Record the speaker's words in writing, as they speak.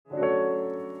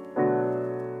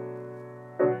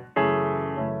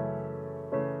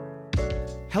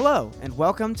Hello, and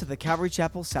welcome to the Calvary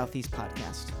Chapel Southeast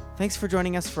podcast. Thanks for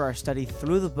joining us for our study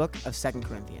through the book of 2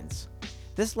 Corinthians.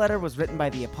 This letter was written by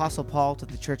the Apostle Paul to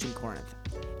the church in Corinth.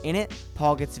 In it,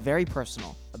 Paul gets very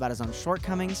personal about his own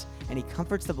shortcomings, and he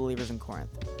comforts the believers in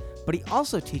Corinth. But he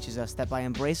also teaches us that by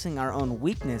embracing our own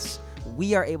weakness,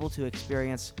 we are able to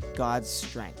experience God's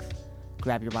strength.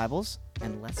 Grab your Bibles,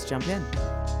 and let's jump in.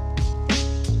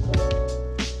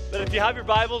 But if you have your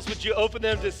Bibles, would you open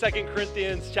them to 2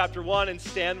 Corinthians chapter 1 and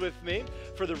stand with me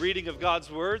for the reading of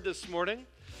God's Word this morning?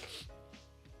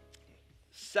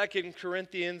 2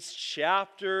 Corinthians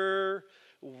chapter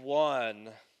 1.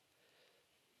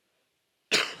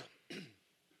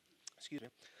 Excuse me.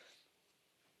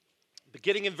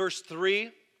 Beginning in verse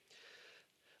 3.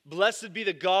 Blessed be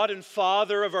the God and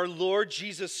Father of our Lord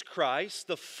Jesus Christ,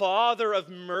 the Father of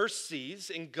mercies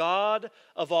and God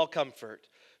of all comfort,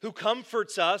 who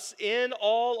comforts us in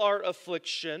all our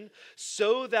affliction,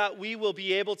 so that we will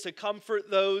be able to comfort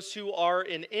those who are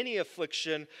in any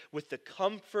affliction with the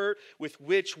comfort with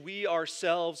which we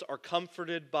ourselves are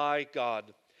comforted by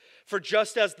God. For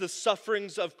just as the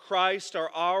sufferings of Christ are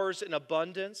ours in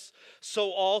abundance, so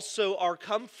also our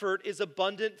comfort is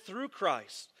abundant through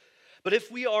Christ. But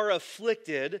if we are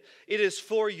afflicted, it is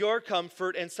for your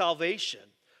comfort and salvation.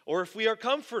 Or if we are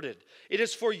comforted, it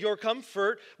is for your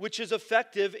comfort, which is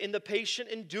effective in the patient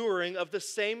enduring of the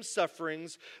same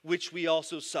sufferings which we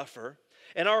also suffer.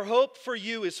 And our hope for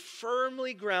you is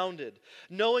firmly grounded,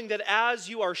 knowing that as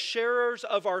you are sharers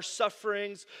of our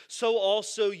sufferings, so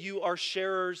also you are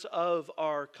sharers of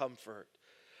our comfort.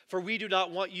 For we do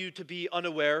not want you to be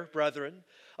unaware, brethren,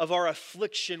 of our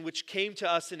affliction which came to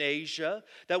us in Asia,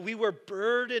 that we were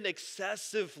burdened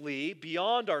excessively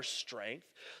beyond our strength,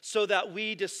 so that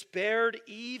we despaired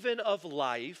even of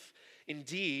life.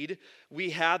 Indeed, we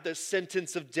had the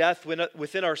sentence of death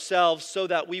within ourselves, so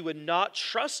that we would not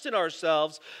trust in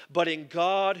ourselves, but in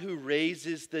God who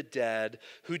raises the dead,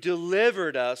 who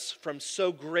delivered us from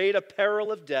so great a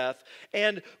peril of death,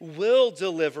 and will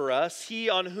deliver us, he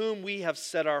on whom we have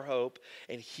set our hope,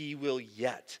 and he will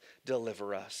yet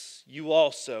deliver us. You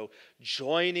also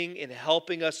joining in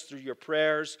helping us through your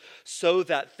prayers, so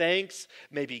that thanks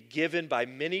may be given by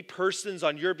many persons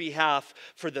on your behalf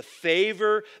for the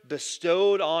favor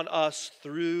bestowed on us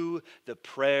through the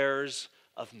prayers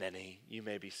of many. You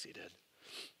may be seated.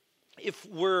 If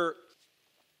we're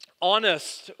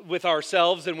honest with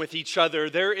ourselves and with each other,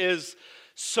 there is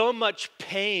so much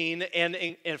pain and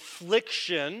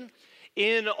affliction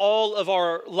in all of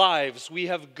our lives. We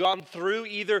have gone through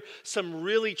either some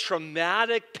really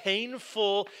traumatic,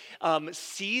 painful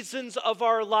seasons of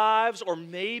our lives, or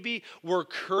maybe we're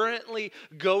currently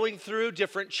going through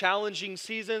different challenging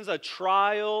seasons, a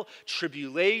trial,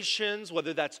 tribulations,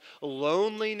 whether that's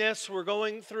loneliness we're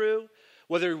going through,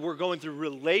 whether we're going through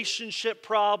relationship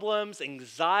problems,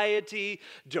 anxiety,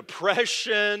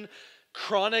 depression,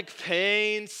 chronic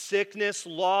pain, sickness,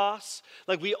 loss.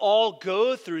 Like, we all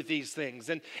go through these things.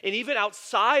 And even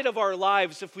outside of our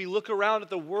lives, if we look around at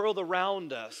the world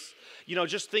around us,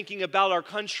 just thinking about our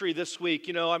country this week,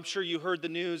 I'm sure you heard the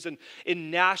news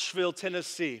in Nashville,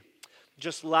 Tennessee,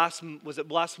 just last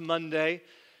Monday,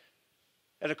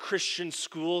 at a Christian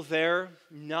school there,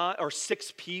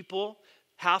 6 people.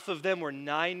 Half of them were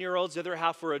 9-year-olds, the other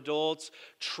half were adults,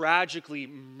 tragically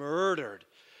murdered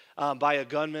by a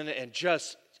gunman, and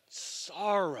just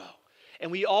sorrow.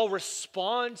 And we all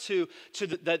respond to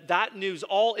that news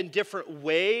all in different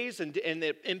ways, and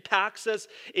it impacts us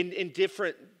in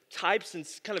different types and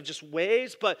kind of just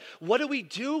ways. But what do we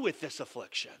do with this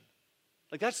affliction?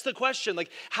 Like, that's the question. Like,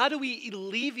 how do we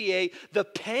alleviate the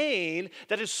pain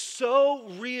that is so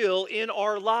real in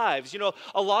our lives?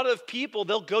 A lot of people,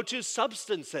 they'll go to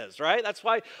substances, right? That's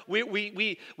why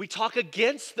we talk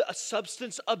against the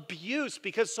substance abuse,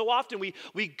 because so often we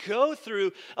go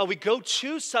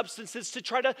to substances to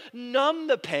try to numb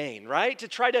the pain, right? To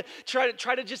try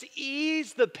to just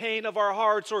ease the pain of our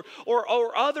hearts,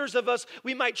 or others of us,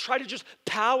 we might try to just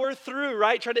power through,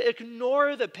 right? Try to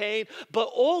ignore the pain, but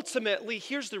ultimately,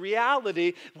 here's the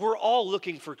reality: we're all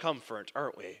looking for comfort,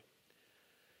 aren't we?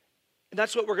 And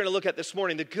that's what we're going to look at this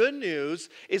morning. The good news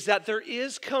is that there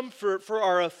is comfort for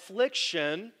our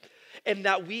affliction, and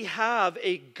that we have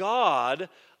a God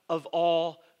of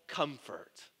all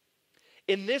comfort.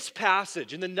 In this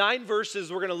passage, in the 9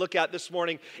 verses we're going to look at this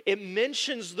morning, it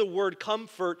mentions the word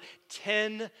comfort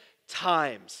 10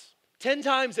 times. 10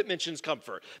 times it mentions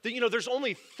comfort. There's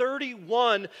only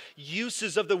 31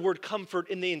 uses of the word comfort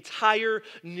in the entire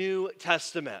New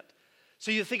Testament. So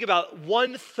you think about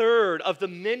 1/3 of the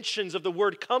mentions of the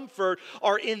word comfort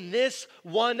are in this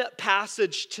one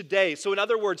passage today. So in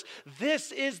other words,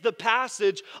 this is the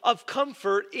passage of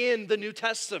comfort in the New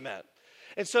Testament.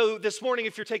 And so this morning,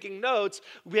 if you're taking notes,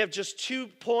 we have just 2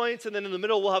 points, and then in the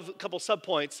middle we'll have a couple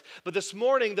subpoints. But this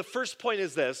morning, the first point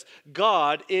is this: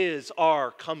 God is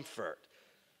our comfort.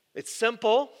 It's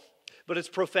simple, but it's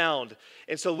profound.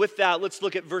 And so with that, let's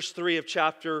look at verse 3 of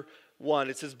chapter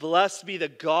 1. It says, "Blessed be the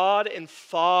God and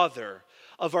Father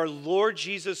of our Lord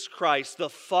Jesus Christ, the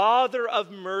Father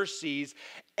of mercies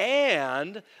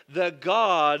and the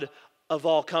God of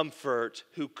all comfort,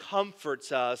 who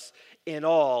comforts us in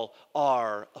all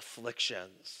our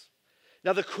afflictions."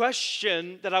 Now, the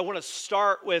question that I want to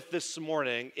start with this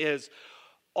morning is,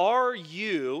 are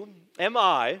we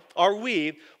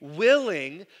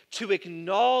willing to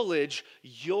acknowledge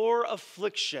your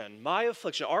affliction, my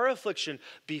affliction, our affliction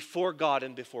before God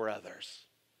and before others?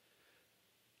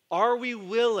 Are we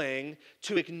willing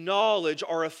to acknowledge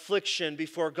our affliction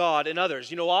before God and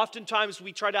others? You know, oftentimes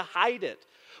we try to hide it.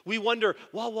 We wonder,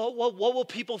 well, what will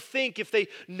people think if they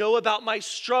know about my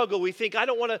struggle? We think, I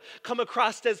don't want to come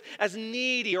across as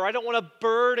needy, or I don't want to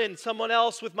burden someone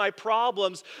else with my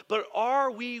problems. But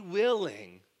are we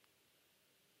willing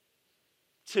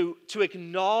to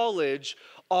acknowledge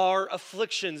our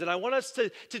afflictions? And I want us to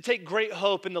take great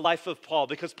hope in the life of Paul,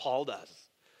 because Paul does.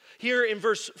 Here in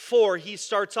verse 4, he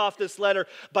starts off this letter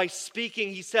by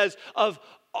speaking, he says, of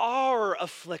our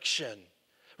affliction.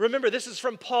 Remember, this is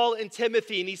from Paul and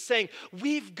Timothy, and he's saying,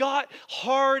 we've got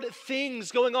hard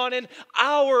things going on in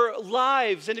our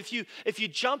lives. And if you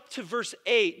jump to verse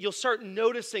 8, you'll start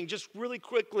noticing just really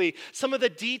quickly some of the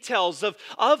details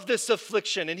of this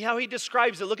affliction and how he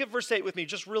describes it. Look at verse 8 with me,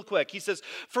 just real quick. He says,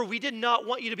 "For we did not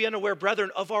want you to be unaware,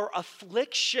 brethren, of our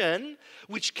affliction,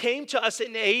 which came to us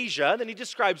in Asia." And then he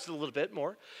describes it a little bit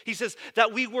more. He says,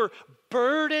 "that we were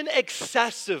burdened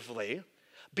excessively,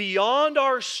 beyond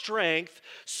our strength,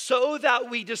 so that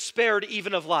we despaired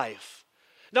even of life."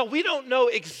 Now, we don't know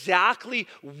exactly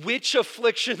which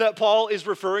affliction that Paul is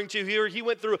referring to here. He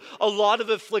went through a lot of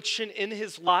affliction in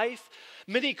his life.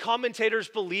 Many commentators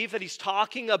believe that he's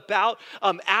talking about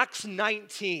Acts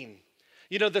 19.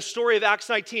 You know, the story of Acts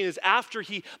 19 is after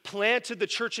he planted the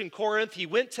church in Corinth, he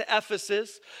went to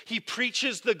Ephesus, he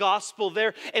preaches the gospel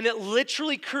there, and it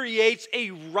literally creates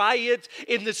a riot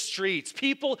in the streets.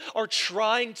 People are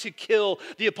trying to kill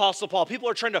the Apostle Paul. People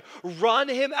are trying to run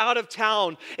him out of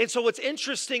town. And so what's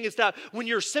interesting is that when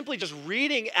you're simply just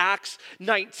reading Acts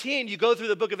 19, you go through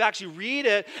the book of Acts, you read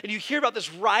it, and you hear about this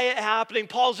riot happening.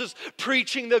 Paul's just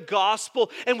preaching the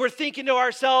gospel, and we're thinking to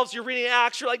ourselves, you're reading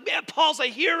Acts, you're like, man, Paul's a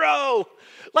hero.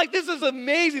 Like, this is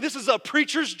amazing. This is a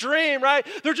preacher's dream, right?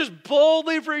 They're just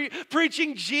boldly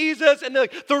preaching Jesus, and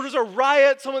there's a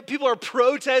riot. Some people are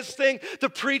protesting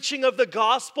the preaching of the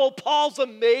gospel. Paul's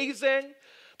amazing.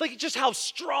 Like, just how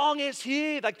strong is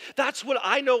he? Like, that's what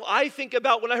I know I think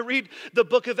about when I read the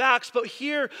book of Acts. But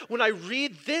here, when I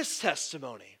read this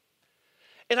testimony,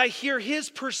 and I hear his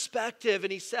perspective,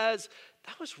 and he says,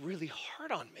 that was really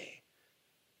hard on me.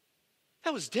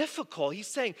 That was difficult. He's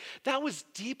saying that was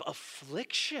deep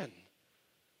affliction.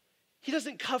 He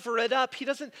doesn't cover it up. He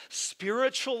doesn't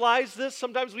spiritualize this.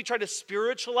 Sometimes we try to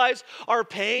spiritualize our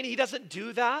pain. He doesn't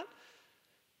do that.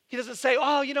 He doesn't say,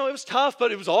 oh, you know, it was tough,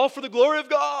 but it was all for the glory of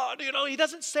God. You know, he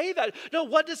doesn't say that. No,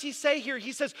 what does he say here?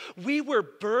 He says, we were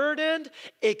burdened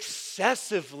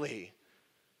excessively,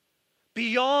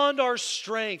 beyond our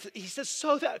strength. He says,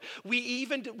 so that we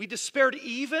despaired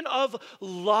even of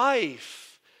life.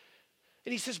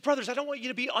 And he says, brothers, I don't want you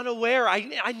to be unaware.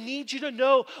 I need you to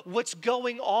know what's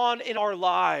going on in our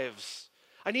lives.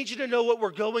 I need you to know what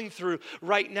we're going through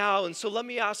right now. And so let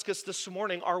me ask us this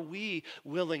morning, are we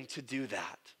willing to do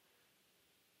that?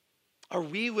 Are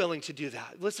we willing to do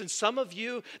that? Listen, some of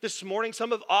you this morning,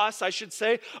 some of us, I should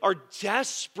say, are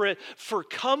desperate for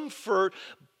comfort,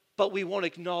 but we won't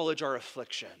acknowledge our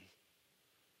affliction.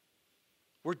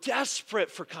 We're desperate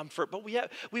for comfort, but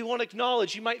we won't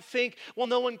acknowledge. You might think, well,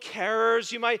 no one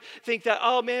cares. You might think that,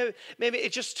 oh, man, maybe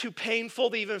it's just too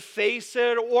painful to even face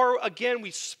it. Or again,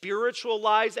 we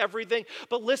spiritualize everything.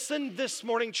 But listen this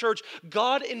morning, church,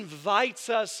 God invites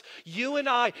us, you and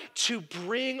I, to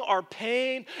bring our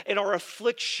pain and our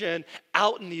affliction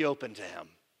out in the open to him.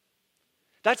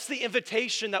 That's the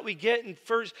invitation that we get in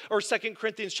 1 or 2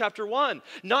 Corinthians chapter 1.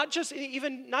 Not just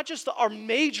our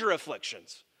major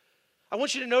afflictions. I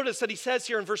want you to notice that he says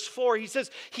here in verse 4, he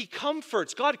says he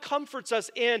comforts, God comforts us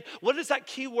in, what is that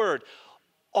key word?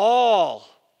 All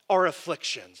our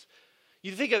afflictions.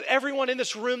 You think of everyone in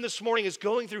this room this morning is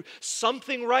going through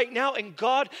something right now, and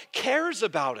God cares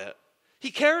about it.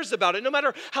 He cares about it, no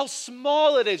matter how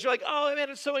small it is. You're like, oh man,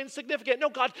 it's so insignificant. No,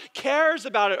 God cares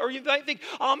about it. Or you might think,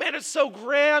 oh man, it's so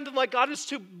grand, and like God is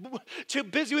too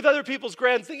busy with other people's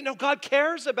grand things. No, God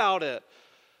cares about it.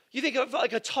 You think of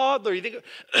like a toddler. You think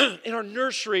in our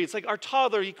nursery, it's like our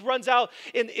toddler. He runs out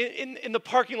in the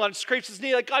parking lot and scrapes his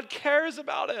knee. Like God cares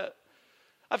about it.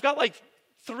 I've got like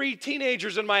 3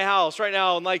 teenagers in my house right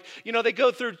now, and like they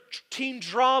go through teen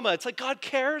drama. It's like God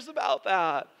cares about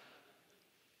that.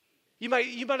 You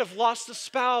might have lost a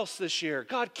spouse this year.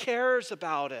 God cares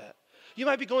about it. You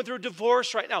might be going through a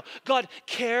divorce right now. God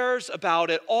cares about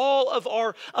it. All of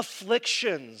our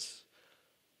afflictions.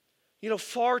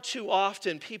 Far too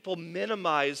often people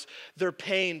minimize their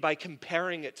pain by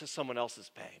comparing it to someone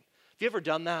else's pain. Have you ever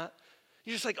done that?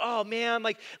 You're just like, oh man,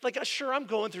 like sure, I'm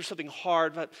going through something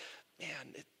hard, but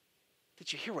man,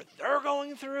 did you hear what they're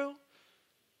going through?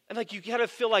 And like you gotta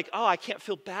feel like, oh, I can't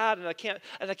feel bad, and I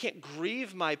can't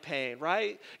grieve my pain,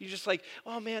 right? You're just like,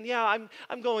 oh man, yeah,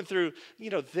 I'm going through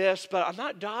this, but I'm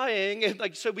not dying, and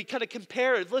like so we kind of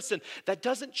compare it. Listen, that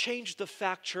doesn't change the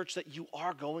fact, church, that you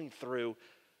are going through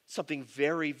something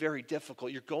very, very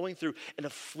difficult. You're going through an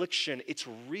affliction. It's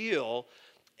real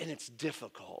and it's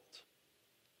difficult.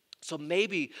 So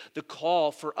maybe the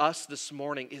call for us this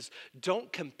morning is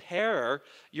don't compare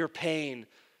your pain.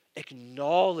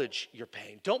 Acknowledge your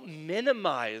pain. Don't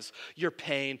minimize your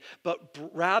pain, but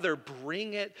rather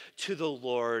bring it to the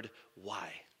Lord.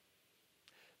 Why?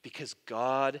 Because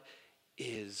God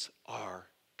is our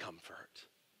comfort.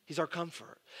 He's our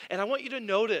comfort. And I want you to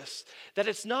notice that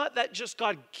it's not that just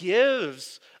God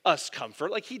gives us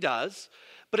comfort like he does,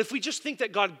 but if we just think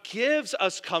that God gives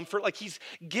us comfort like he's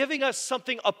giving us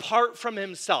something apart from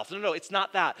himself. No, it's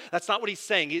not that. That's not what he's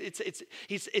saying.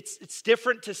 It's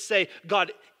different to say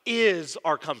God is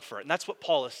our comfort. And that's what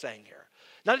Paul is saying here.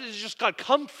 Not that it's just God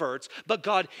comforts, but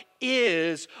God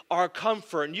is our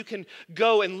comfort. And you can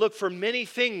go and look for many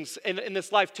things in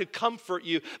this life to comfort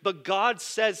you. But God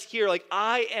says here, like,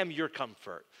 I am your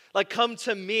comfort. Like, come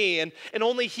to me. And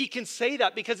only he can say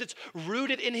that because it's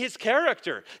rooted in his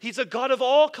character. He's a God of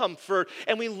all comfort.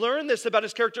 And we learn this about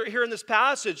his character here in this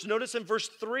passage. Notice in verse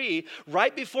 3,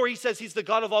 right before he says he's the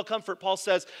God of all comfort, Paul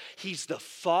says he's the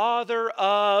Father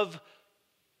of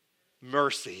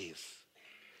mercies.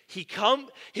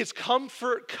 His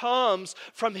comfort comes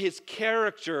from his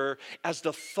character as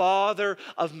the Father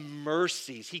of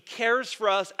mercies. He cares for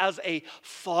us as a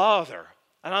father.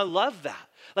 And I love that.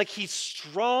 Like he's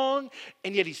strong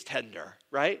and yet he's tender,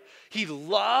 right? He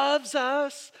loves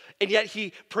us and yet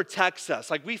he protects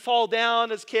us. Like we fall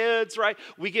down as kids, right?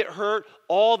 We get hurt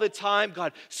all the time.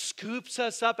 God scoops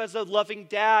us up as a loving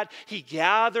dad. He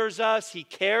gathers us. He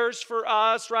cares for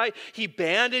us, right? He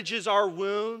bandages our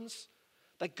wounds.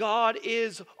 Like God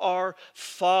is our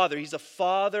Father. He's a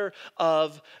Father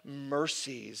of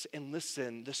mercies. And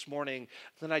listen, this morning,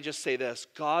 then I just say this.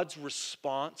 God's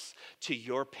response to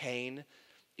your pain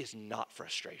is not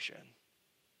frustration.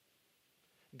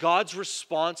 God's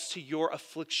response to your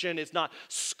affliction is not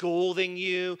scolding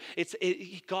you.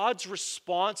 God's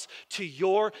response to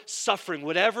your suffering,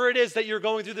 whatever it is that you're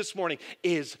going through this morning,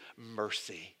 is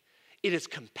mercy. It is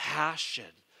compassion.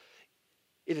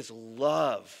 It is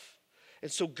love.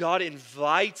 And so God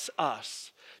invites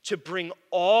us to bring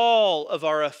all of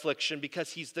our affliction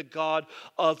because he's the God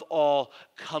of all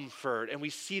comfort. And we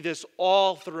see this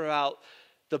all throughout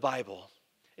the Bible.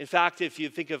 In fact, if you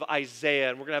think of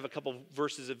Isaiah, and we're going to have a couple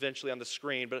verses eventually on the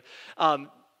screen, but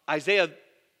Isaiah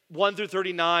 1 through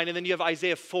 39, and then you have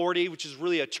Isaiah 40, which is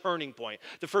really a turning point.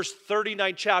 The first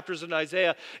 39 chapters in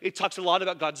Isaiah, it talks a lot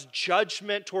about God's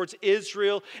judgment towards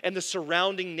Israel and the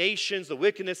surrounding nations, the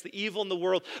wickedness, the evil in the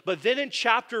world. But then in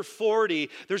chapter 40,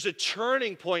 there's a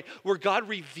turning point where God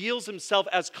reveals himself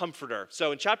as comforter.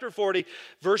 So in chapter 40,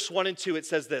 verse 1 and 2, it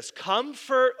says this,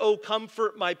 "Comfort, O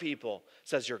comfort my people,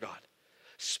 says your God.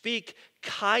 Speak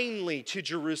kindly to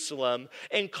Jerusalem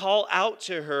and call out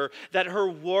to her that her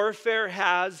warfare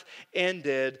has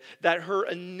ended, that her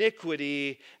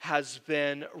iniquity has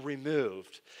been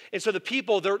removed." And so the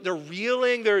people, they're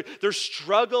reeling, they're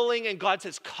struggling, and God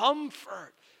says,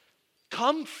 comfort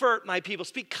my people,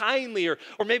 speak kindly, or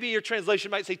maybe your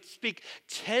translation might say, speak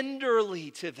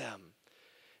tenderly to them.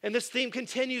 And this theme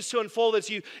continues to unfold as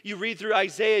you read through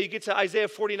Isaiah. You get to Isaiah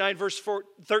 49, verse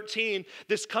 13.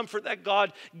 This comfort that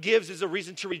God gives is a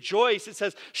reason to rejoice. It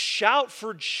says, "Shout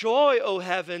for joy, O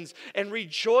heavens, and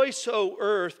rejoice, O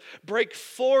earth. Break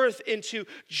forth into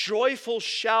joyful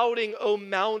shouting, O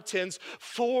mountains,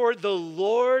 for the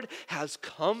Lord has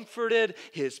comforted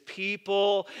his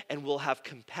people and will have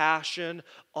compassion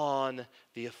on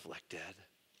the afflicted."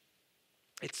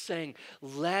 It's saying,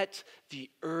 let the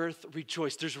earth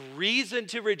rejoice. There's reason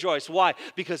to rejoice. Why?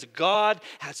 Because God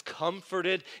has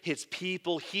comforted his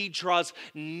people. He draws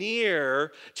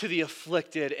near to the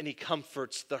afflicted and he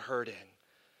comforts the hurting.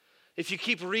 If you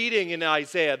keep reading in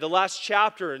Isaiah, the last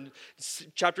chapter, in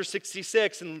chapter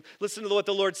 66, and listen to what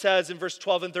the Lord says in verse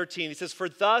 12 and 13. He says, "For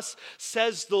thus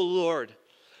says the Lord,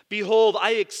 behold,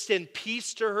 I extend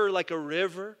peace to her like a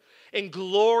river, and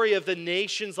glory of the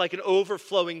nations like an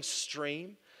overflowing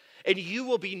stream. And you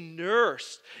will be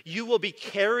nursed, you will be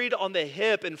carried on the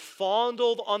hip and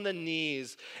fondled on the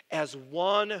knees, as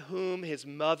one whom his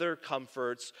mother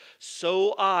comforts.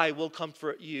 So I will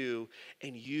comfort you,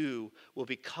 and you will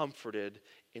be comforted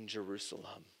in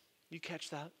Jerusalem." You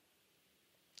catch that?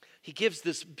 He gives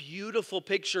this beautiful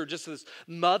picture, just this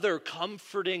mother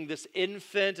comforting this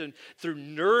infant, and through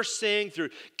nursing, through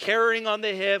carrying on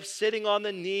the hip, sitting on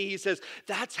the knee. He says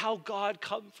that's how God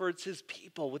comforts his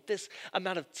people, with this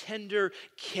amount of tender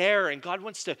care. And God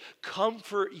wants to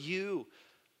comfort you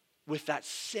with that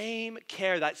same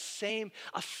care, that same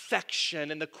affection.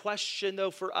 And the question,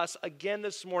 though, for us again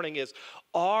this morning is,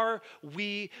 are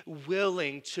we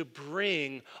willing to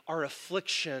bring our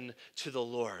affliction to the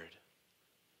Lord?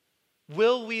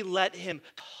 Will we let him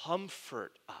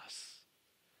comfort us?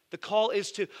 The call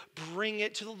is to bring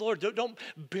it to the Lord. Don't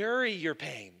bury your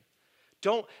pain.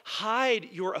 Don't hide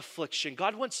your affliction.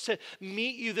 God wants to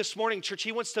meet you this morning, church.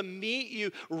 He wants to meet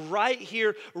you right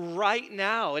here, right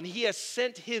now. And he has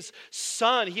sent his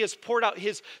Son. He has poured out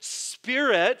his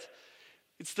Spirit.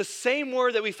 It's the same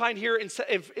word that we find here in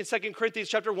 2 Corinthians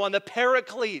chapter 1, the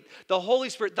Paraclete, the Holy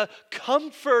Spirit, the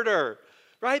Comforter.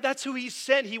 Right? That's who he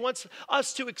sent. He wants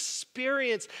us to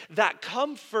experience that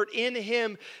comfort in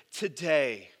him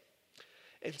today.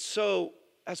 And so,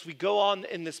 as we go on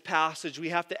in this passage, we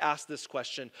have to ask this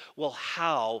question: well,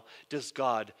 how does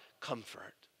God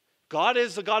comfort? God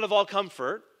is the God of all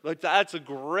comfort. Like, that's a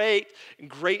great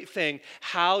thing.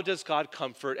 How does God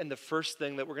comfort? And the first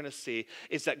thing that we're going to see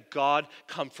is that God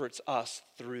comforts us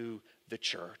through the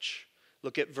church.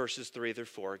 Look at verses 3 through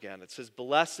 4 again. It says,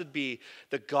 "Blessed be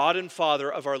the God and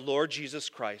Father of our Lord Jesus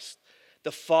Christ,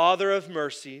 the Father of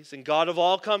mercies and God of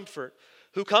all comfort,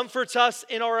 who comforts us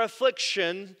in our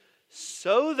affliction,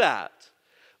 so that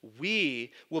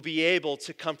we will be able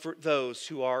to comfort those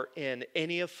who are in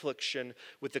any affliction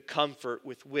with the comfort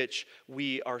with which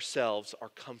we ourselves are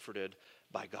comforted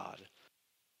by God."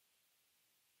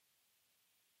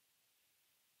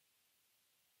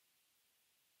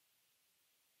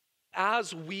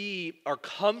 As we are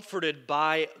comforted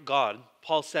by God,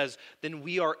 Paul says, then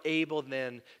we are able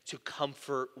then to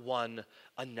comfort one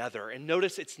another. And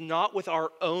notice, it's not with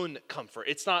our own comfort.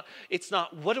 It's not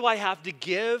what do I have to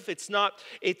give? It's not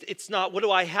what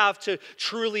do I have to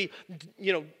truly,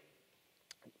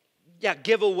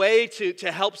 give away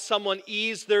to help someone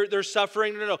ease their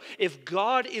suffering. No. If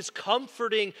God is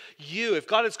comforting you, if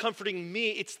God is comforting me,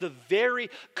 it's the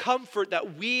very comfort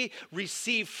that we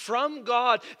receive from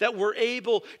God that we're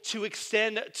able to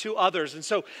extend to others. And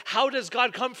so, how does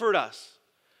God comfort us?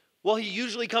 Well, he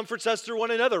usually comforts us through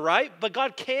one another, right? But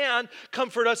God can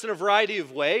comfort us in a variety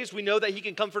of ways. We know that he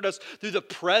can comfort us through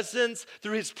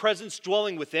through his presence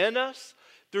dwelling within us,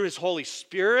 through his Holy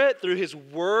Spirit, through his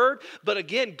word. But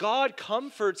again, God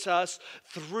comforts us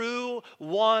through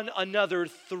one another,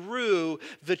 through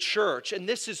the church. And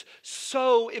this is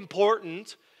so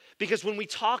important, because when we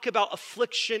talk about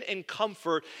affliction and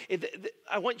comfort,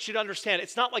 I want you to understand,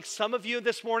 it's not like some of you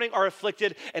this morning are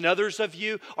afflicted and others of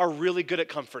you are really good at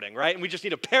comforting, right? And we just need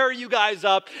to pair you guys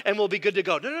up and we'll be good to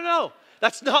go. No.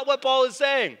 That's not what Paul is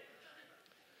saying.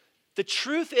 The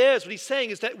truth is, what he's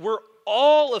saying is that we're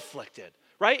all afflicted,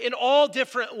 right? In all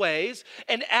different ways.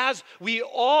 And as we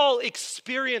all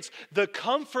experience the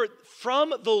comfort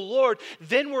from the Lord,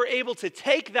 then we're able to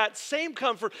take that same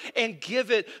comfort and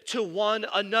give it to one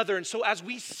another. And so as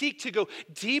we seek to go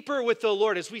deeper with the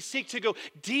Lord, as we seek to go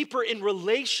deeper in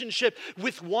relationship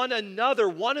with one another,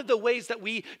 one of the ways that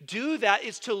we do that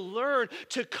is to learn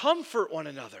to comfort one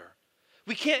another.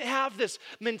 We can't have this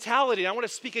mentality, and I want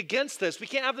to speak against this. We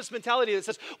can't have this mentality that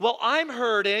says, well, I'm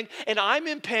hurting, and I'm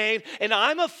in pain, and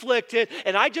I'm afflicted,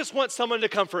 and I just want someone to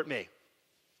comfort me.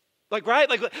 Right?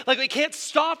 Like we can't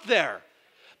stop there.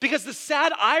 Because the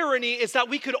sad irony is that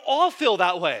we could all feel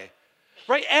that way.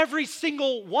 Right? Every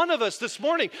single one of us this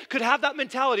morning could have that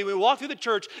mentality. We walk through the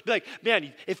church, be like,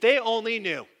 man, if they only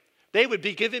knew. They would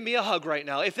be giving me a hug right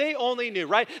now. If they only knew,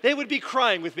 right? They would be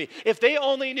crying with me. If they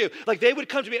only knew, like they would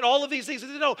come to me and all of these things.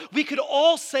 No, we could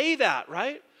all say that,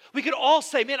 right? We could all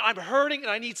say, man, I'm hurting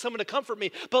and I need someone to comfort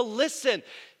me. But listen,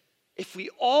 if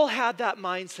we all had that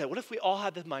mindset, what if we all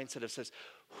had the mindset that says,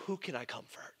 who can I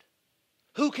comfort?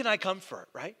 Who can I comfort,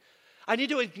 right? I need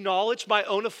to acknowledge my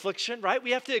own affliction, right?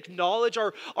 We have to acknowledge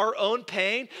our own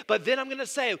pain. But then I'm going to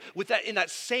say, with that, in that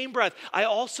same breath, I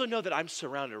also know that I'm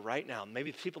surrounded right now.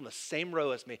 Maybe people in the same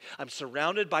row as me. I'm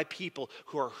surrounded by people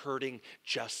who are hurting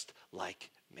just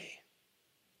like me.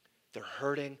 They're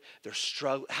hurting, they're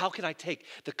struggling. How can I take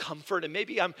the comfort? And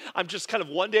maybe I'm just kind of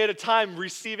one day at a time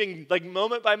receiving like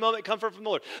moment by moment comfort from the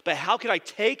Lord. But how can I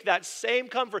take that same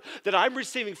comfort that I'm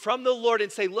receiving from the Lord and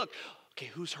say, look, okay,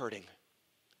 who's hurting?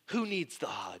 Who needs the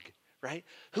hug, right?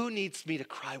 Who needs me to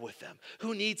cry with them?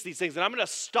 Who needs these things? And I'm going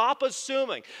to stop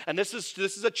assuming, and this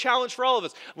is a challenge for all of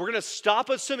us. We're going to stop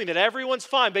assuming that everyone's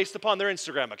fine based upon their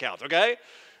Instagram account, okay?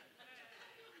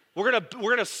 We're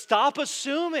gonna stop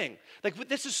assuming. Like,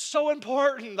 this is so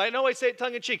important. I know I say it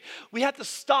tongue in cheek. We have to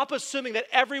stop assuming that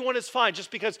everyone is fine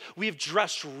just because we've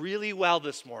dressed really well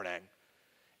this morning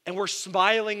and we're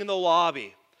smiling in the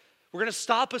lobby. We're gonna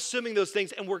stop assuming those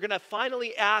things, and we're gonna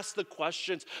finally ask the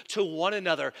questions to one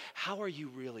another. How are you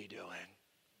really doing?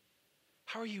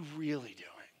 How are you really doing?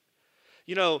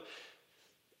 You know,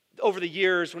 over the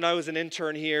years when I was an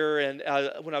intern here and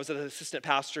when I was an assistant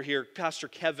pastor here, Pastor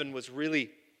Kevin was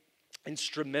really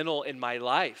instrumental in my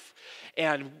life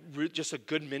and just a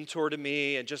good mentor to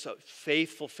me and just a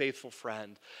faithful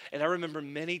friend. And I remember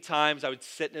many times I would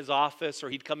sit in his office or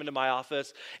he'd come into my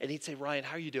office and he'd say, Ryan,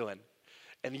 how are you doing?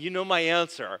 And you know my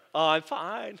answer, oh, I'm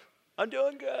fine, I'm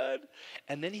doing good.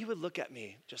 And then he would look at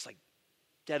me just like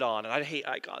dead on, and I hate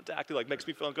eye contact, it like makes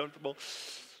me feel uncomfortable.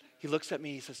 He looks at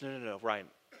me, he says, no, Ryan,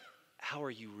 how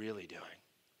are you really doing?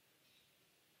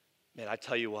 Man, I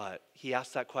tell you what, he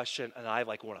asked that question and I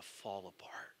like want to fall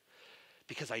apart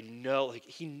because I know like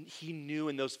he knew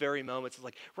in those very moments, it's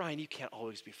like, Ryan, you can't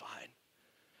always be fine.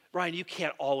 Ryan, you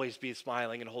can't always be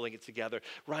smiling and holding it together.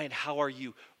 Ryan, how are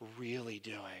you really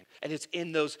doing? And it's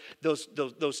in those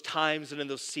times and in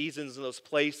those seasons and those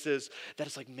places that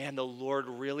it's like, man, the Lord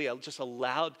really just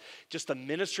allowed just the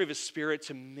ministry of his Spirit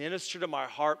to minister to my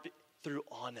heart through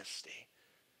honesty.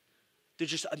 They're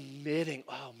just admitting,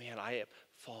 oh man, I am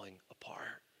falling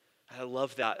apart. I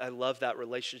love that. I love that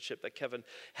relationship that Kevin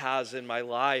has in my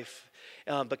life.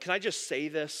 But can I just say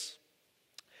this?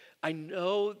 I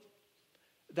know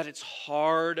that it's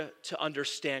hard to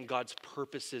understand God's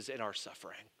purposes in our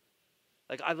suffering.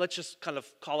 Like, let's just kind of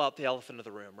call out the elephant in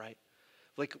the room, right?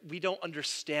 Like, we don't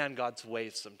understand God's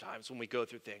ways sometimes when we go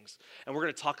through things. And we're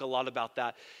going to talk a lot about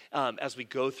that as we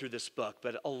go through this book.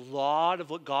 But a lot of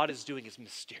what God is doing is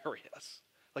mysterious.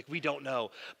 Like, we don't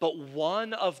know. But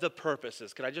one of the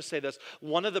purposes, can I just say this?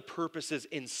 One of the purposes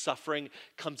in suffering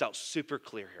comes out super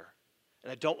clear here.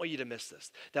 And I don't want you to miss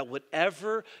this. That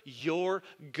whatever you're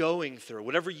going through,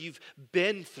 whatever you've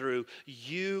been through,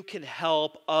 you can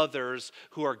help others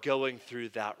who are going through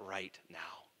that right now.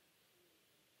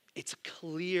 It's a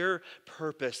clear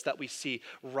purpose that we see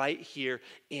right here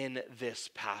in this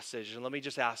passage. And let me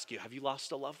just ask you, have you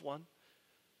lost a loved one?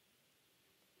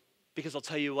 Because I'll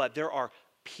tell you what, there are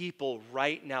people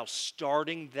right now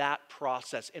starting that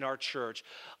process in our church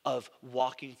of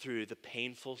walking through the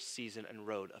painful season and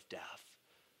road of death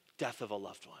of a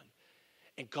loved one.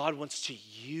 And God wants to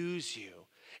use you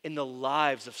in the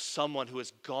lives of someone who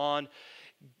has gone,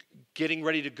 getting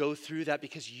ready to go through that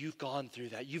because you've gone through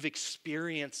that. You've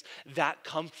experienced that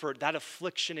comfort, that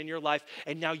affliction in your life,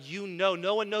 and now you know,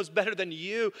 no one knows better than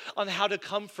you on how to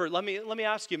comfort. Let me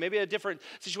ask you, maybe a different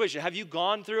situation. Have you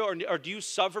gone through or do you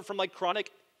suffer from like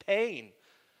chronic pain?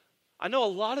 I know a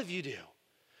lot of you do.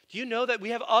 Do you know that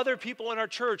we have other people in our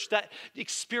church that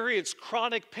experience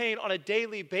chronic pain on a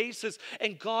daily basis,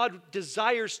 and God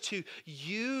desires to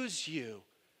use you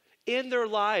in their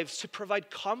lives to provide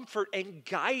comfort and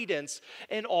guidance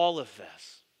in all of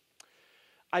this?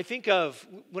 I think of,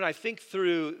 when I think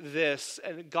through this,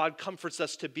 and God comforts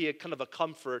us to be a kind of a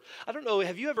comfort. I don't know,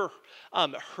 have you ever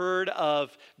heard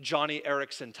of Joni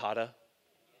Eareckson Tada?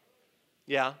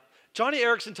 Yeah? Joni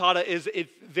Eareckson Tada is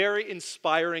very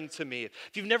inspiring to me.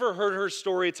 If you've never heard her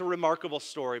story, it's a remarkable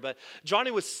story. But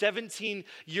Joni was 17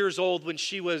 years old when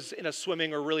she was in a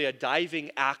swimming or really a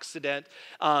diving accident,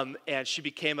 and she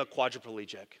became a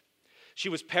quadriplegic. She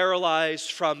was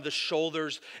paralyzed from the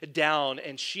shoulders down,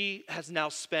 and she has now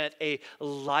spent a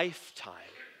lifetime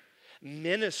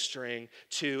ministering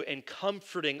to and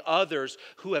comforting others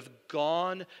who have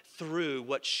gone through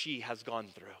what she has gone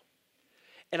through.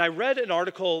 And I read an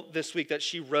article this week that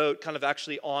she wrote kind of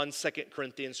actually on 2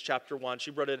 Corinthians chapter 1.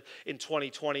 She wrote it in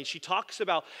 2020. She talks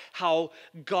about how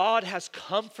God has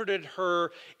comforted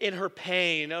her in her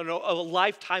pain, a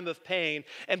lifetime of pain.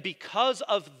 And because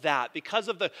of that, because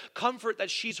of the comfort that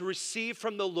she's received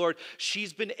from the Lord,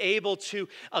 she's been able to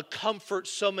comfort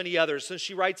so many others. And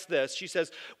she writes this. She says,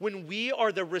 when we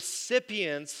are the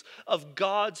recipients of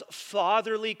God's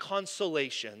fatherly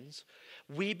consolations,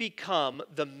 we become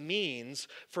the means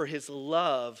for his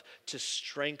love to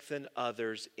strengthen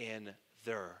others in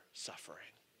their suffering.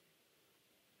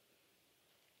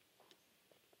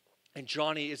 And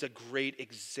Johnny is a great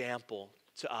example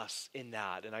to us in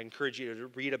that. And I encourage you to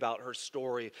read about her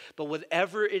story. But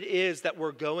whatever it is that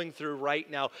we're going through right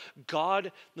now,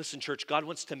 God, listen, church, God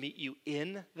wants to meet you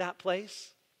in that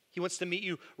place. He wants to meet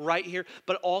you right here,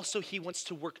 but also he wants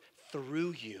to work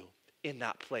through you in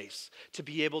that place to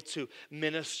be able to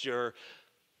minister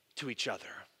to each other.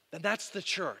 And that's the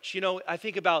church. You know, I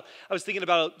was thinking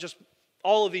about just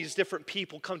all of these different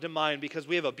people come to mind because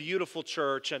we have a beautiful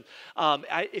church. And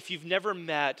if you've never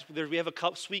met, we have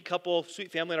a sweet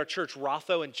family in our church,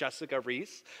 Rotho and Jessica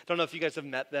Reese. I don't know if you guys have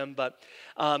met them, but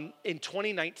in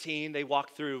 2019, they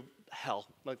walked through hell.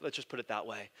 Let's just put it that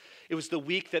way. It was the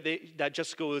week that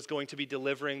Jessica was going to be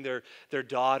delivering their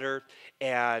daughter,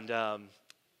 and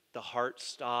the heart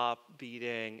stopped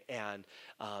beating, and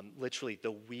literally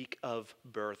the week of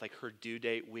birth, like her due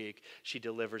date week, she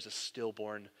delivers a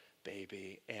stillborn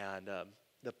baby, and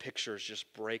the pictures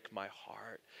just break my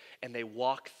heart. And they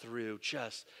walk through,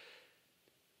 just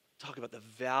talk about the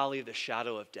valley of the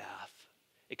shadow of death,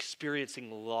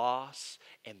 experiencing loss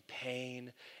and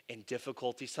pain and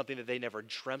difficulty, something that they never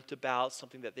dreamt about,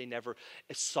 something that they never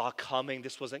saw coming.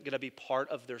 This wasn't going to be part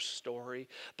of their story.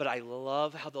 But I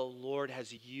love how the Lord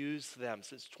has used them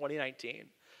since 2019.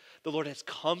 The Lord has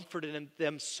comforted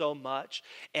them so much.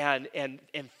 And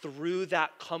through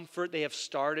that comfort, they have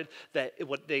started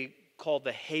what they call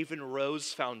the Haven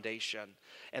Rose Foundation.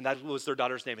 And that was their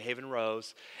daughter's name, Haven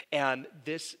Rose. And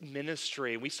this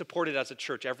ministry, we support it as a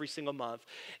church every single month.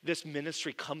 This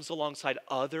ministry comes alongside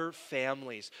other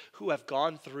families who have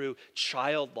gone through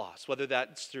child loss, whether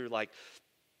that's through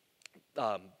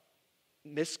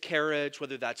miscarriage,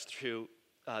 whether that's through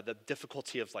the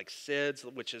difficulty of SIDS,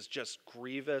 which is just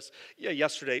grievous. Yeah,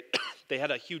 yesterday they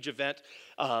had a huge event,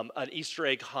 an Easter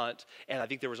egg hunt, and I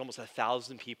think there was almost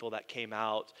 1,000 people that came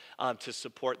out to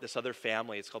support this other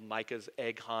family. It's called Micah's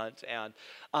Egg Hunt, and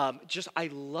I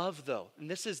love though, and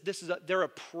they're a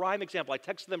prime example. I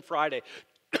texted them Friday.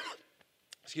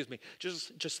 Excuse me,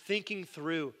 just thinking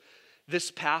through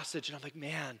this passage, and I'm like,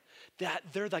 man, that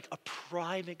they're like a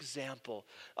prime example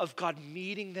of God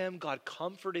meeting them, God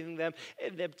comforting them,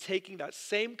 and them taking that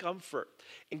same comfort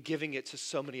and giving it to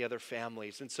so many other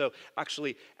families. And so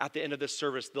actually at the end of this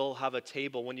service, they'll have a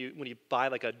table when you buy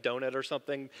like a donut or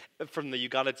something from the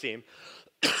Uganda team.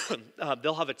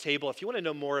 They'll have a table. If you want to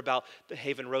know more about the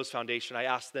Haven Rose Foundation, I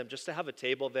asked them just to have a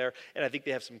table there, and I think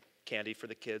they have some candy for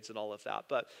the kids and all of that.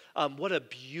 But what a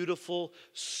beautiful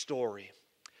story.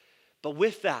 But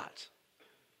with that,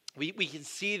 we can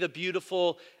see the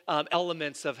beautiful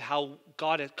elements of how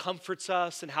God comforts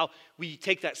us and how we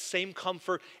take that same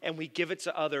comfort and we give it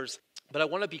to others. But I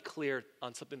want to be clear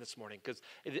on something this morning, because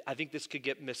I think this could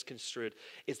get misconstrued,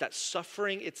 is that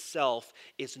suffering itself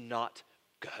is not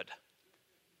good.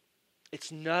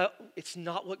 It's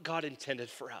not what God intended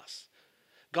for us.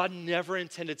 God never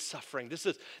intended suffering. This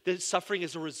suffering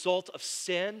is a result of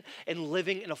sin and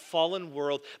living in a fallen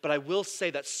world. But I will say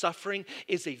that suffering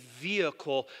is a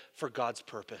vehicle for God's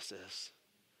purposes.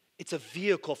 It's a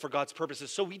vehicle for God's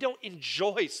purposes. So we don't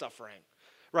enjoy suffering,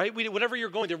 right? Whatever you're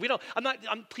going through,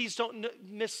 please don't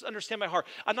misunderstand my heart.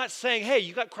 I'm not saying, hey,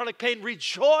 you got chronic pain,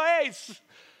 rejoice.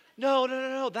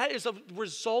 No. That is a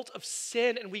result of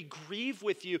sin, and we grieve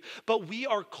with you. But we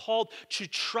are called to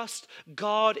trust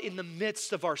God in the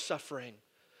midst of our suffering.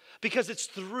 Because it's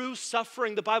through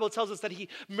suffering, the Bible tells us that he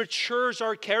matures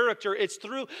our character. It's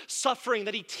through suffering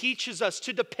that he teaches us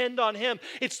to depend on him.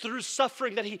 It's through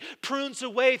suffering that he prunes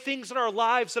away things in our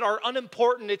lives that are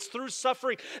unimportant. It's through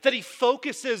suffering that he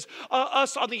focuses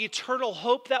us on the eternal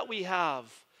hope that we have.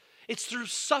 It's through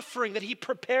suffering that he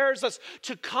prepares us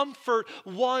to comfort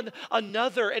one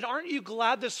another. And aren't you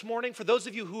glad this morning, for those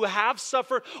of you who have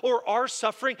suffered or are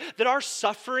suffering, that our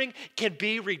suffering can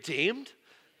be redeemed?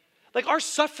 Like our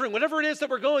suffering, whatever it is that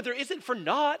we're going through, isn't for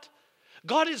naught.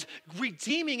 God is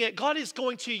redeeming it. God is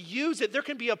going to use it. There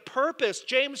can be a purpose.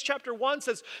 James chapter 1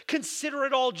 says, consider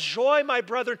it all joy, my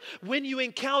brethren, when you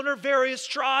encounter various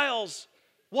trials.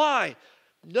 Why?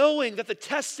 knowing that the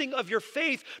testing of your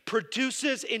faith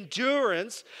produces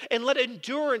endurance, and let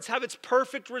endurance have its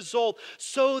perfect result,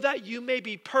 so that you may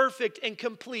be perfect and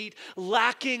complete,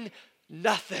 lacking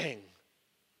nothing.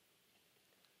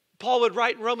 Paul would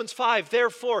write in Romans 5,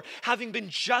 therefore, having been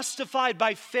justified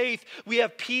by faith, we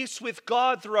have peace with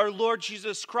God through our Lord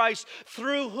Jesus Christ,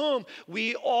 through whom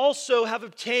we also have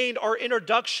obtained our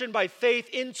introduction by faith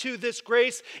into this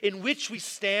grace in which we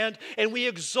stand, and we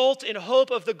exult in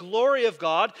hope of the glory of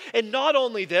God. And not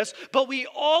only this, but we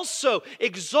also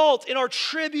exult in our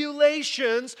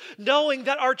tribulations, knowing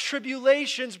that our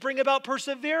tribulations bring about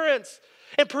perseverance.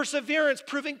 And perseverance,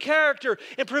 proving character,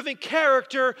 and proving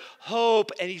character,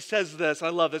 hope. And he says this, I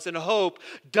love this, and hope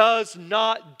does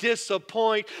not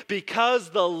disappoint,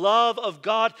 because the love of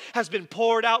God has been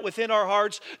poured out within our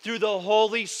hearts through the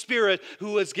Holy Spirit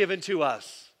who was given to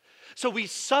us. So we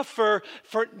suffer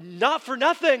not for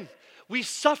nothing. We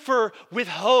suffer with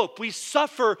hope. We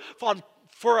suffer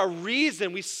for a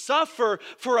reason. We suffer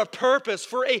for a purpose,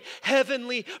 for a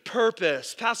heavenly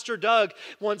purpose. Pastor Doug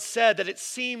once said that it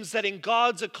seems that in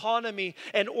God's economy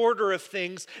and order of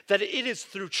things, that it is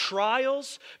through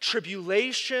trials,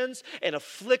 tribulations, and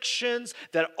afflictions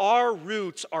that our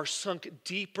roots are sunk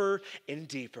deeper and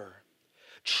deeper.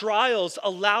 Trials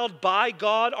allowed by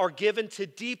God are given to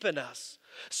deepen us.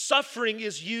 Suffering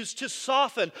is used to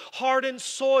soften, harden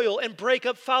soil, and break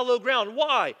up fallow ground.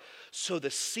 Why? So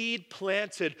the seed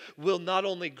planted will not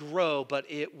only grow, but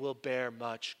it will bear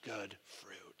much good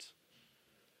fruit.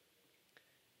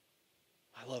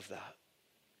 I love that.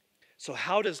 So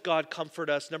how does God comfort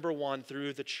us? Number one,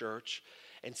 through the church.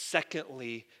 And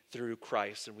secondly, through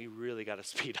Christ. And we really got to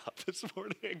speed up this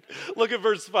morning. Look at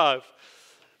verse 5.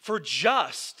 For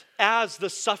just as the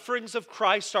sufferings of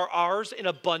Christ are ours in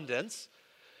abundance,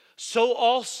 so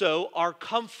also our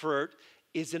comfort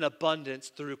is in abundance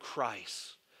through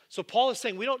Christ. So Paul is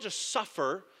saying we don't just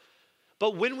suffer,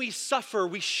 but when we suffer,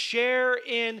 we share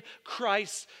in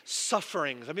Christ's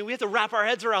sufferings. I mean, we have to wrap our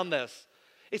heads around this.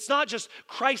 It's not just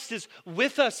Christ is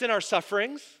with us in our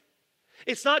sufferings.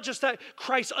 It's not just that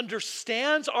Christ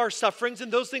understands our sufferings,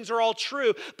 and those things are all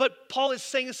true, but Paul is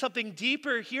saying something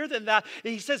deeper here than that.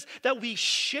 And he says that we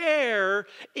share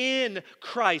in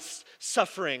Christ's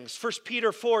sufferings. 1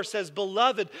 Peter 4 says,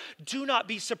 beloved, do not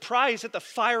be surprised at the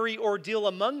fiery ordeal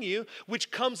among you,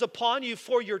 which comes upon you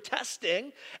for your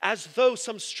testing, as though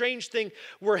some strange thing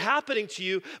were happening to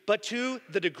you, but to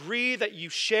the degree that you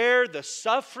share the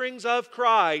sufferings of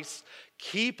Christ,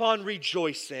 keep on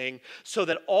rejoicing, so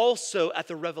that also at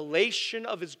the revelation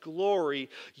of his glory,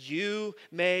 you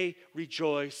may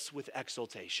rejoice with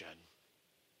exultation.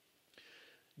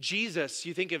 Jesus,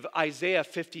 you think of Isaiah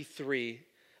 53.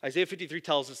 Isaiah 53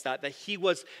 tells us that he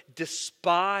was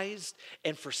despised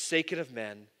and forsaken of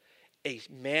men, a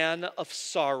man of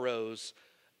sorrows,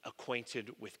 acquainted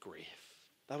with grief.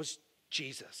 That was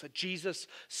Jesus. Jesus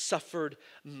suffered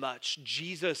much.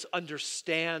 Jesus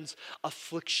understands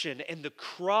affliction, and the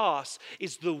cross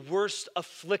is the worst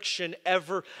affliction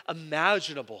ever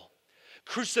imaginable.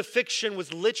 Crucifixion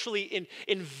was literally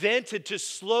invented to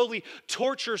slowly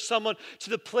torture someone to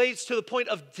the point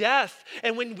of death.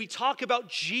 And when we talk about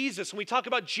Jesus,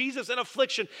 and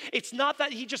affliction, it's not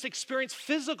that he just experienced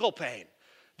physical pain.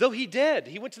 Though he did,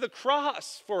 he went to the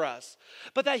cross for us,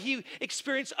 but that he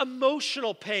experienced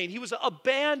emotional pain. He was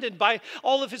abandoned by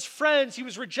all of his friends. He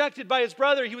was rejected by his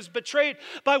brother. He was betrayed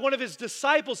by one of his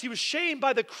disciples. He was shamed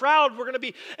by the crowd. We're going to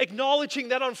be acknowledging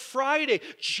that on Friday.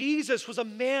 Jesus was a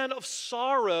man of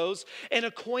sorrows and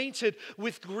acquainted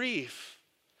with grief.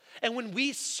 And when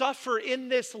we suffer in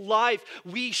this life,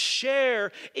 we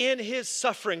share in his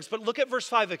sufferings. But look at verse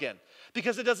 5 again.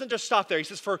 Because it doesn't just stop there. He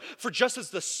says, for just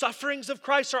as the sufferings of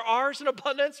Christ are ours in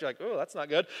abundance, you're like, oh, that's not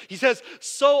good. He says,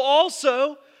 so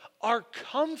also our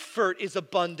comfort is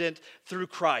abundant through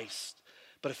Christ.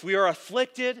 But if we are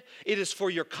afflicted, it is for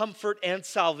your comfort and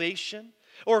salvation.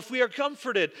 Or if we are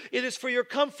comforted, it is for your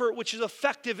comfort, which is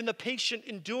effective in the patient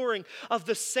enduring of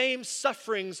the same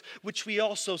sufferings which we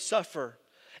also suffer.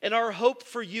 And our hope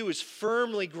for you is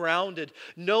firmly grounded,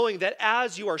 knowing that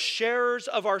as you are sharers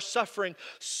of our suffering,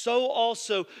 so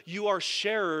also you are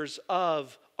sharers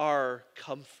of our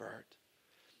comfort.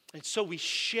 And so we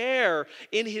share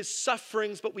in his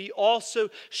sufferings, but we also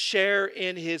share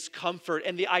in his comfort.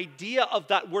 And the idea of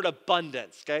that word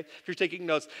abundance, okay, if you're taking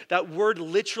notes, that word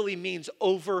literally means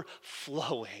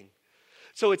overflowing.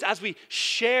 So it's as we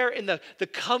share in the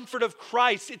comfort of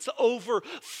Christ, it's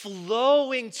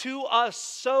overflowing to us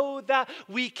so that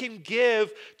we can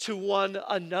give to one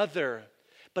another.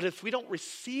 But if we don't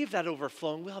receive that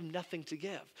overflowing, we'll have nothing to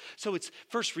give. So it's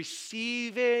first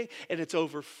receiving and it's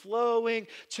overflowing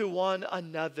to one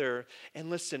another. And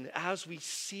listen, as we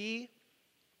see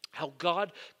how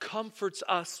God comforts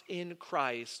us in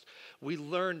Christ, we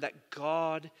learn that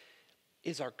God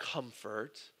is our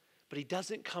comfort, but he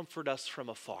doesn't comfort us from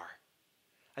afar.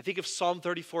 I think of Psalm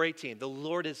 34:18. The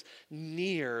Lord is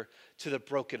near to the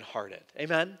brokenhearted.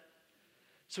 Amen?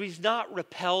 So he's not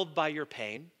repelled by your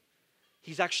pain.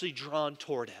 He's actually drawn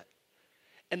toward it.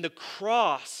 And the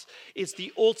cross is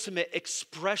the ultimate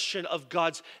expression of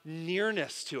God's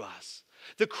nearness to us.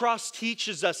 The cross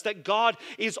teaches us that God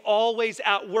is always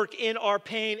at work in our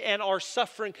pain and our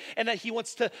suffering, and that he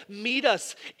wants to meet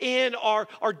us in our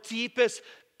deepest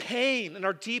pain and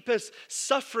our deepest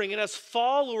suffering. And as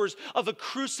followers of a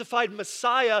crucified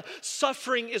Messiah,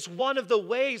 suffering is one of the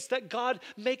ways that God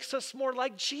makes us more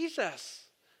like Jesus.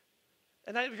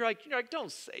 And you're like,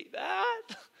 don't say that.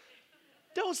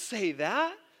 Don't say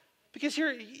that. Because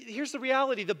here's the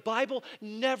reality. The Bible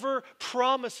never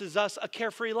promises us a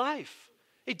carefree life.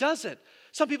 It doesn't.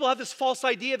 Some people have this false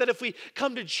idea that if we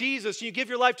come to Jesus and you give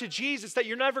your life to Jesus, that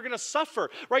you're never going to suffer,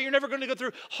 right? You're never going to go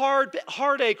through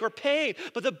heartache or pain.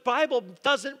 But the Bible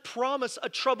doesn't promise a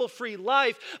trouble-free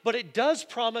life, but it does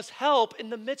promise help in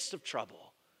the midst of trouble.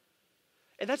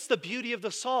 And that's the beauty of the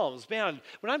Psalms. Man,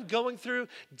 when I'm going through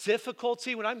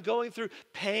difficulty, when I'm going through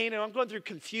pain, and I'm going through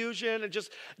confusion and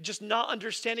just not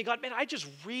understanding God, man, I just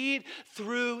read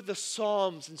through the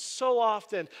Psalms. And so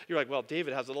often, you're like, well,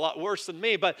 David has it a lot worse than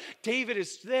me. But David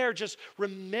is there just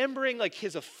remembering like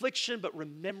his affliction, but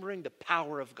remembering the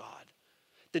power of God,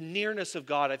 the nearness of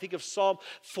God. I think of Psalm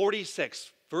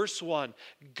 46. Verse 1,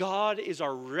 God is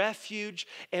our refuge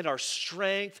and our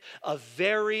strength, a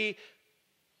very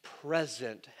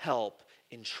present help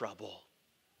in trouble.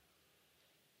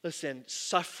 Listen,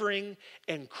 suffering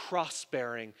and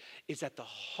cross-bearing is at the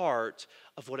heart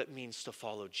of what it means to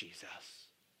follow Jesus.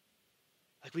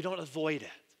 Like, we don't avoid it.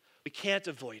 We can't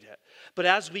avoid it. But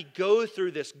as we go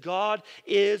through this, God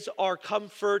is our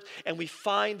comfort, and we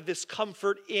find this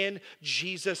comfort in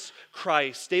Jesus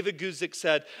Christ. David Guzik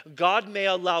said, God may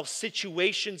allow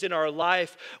situations in our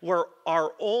life where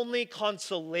our only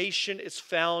consolation is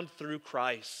found through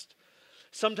Christ.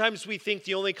 Sometimes we think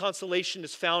the only consolation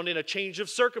is found in a change of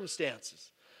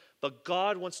circumstances. But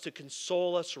God wants to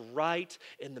console us right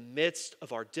in the midst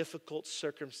of our difficult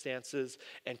circumstances,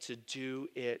 and to do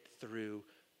it through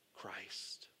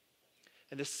Christ.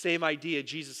 And the same idea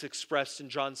Jesus expressed in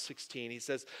John 16. He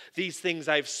says, these things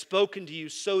I have spoken to you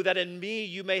so that in me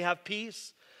you may have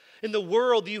peace. In the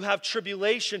world you have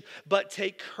tribulation, but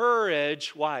take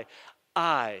courage. Why?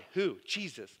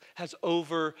 Jesus, has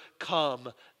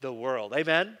overcome the world.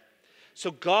 Amen? So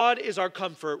God is our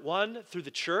comfort, one, through the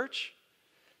church.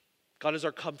 God is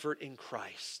our comfort in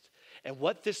Christ. And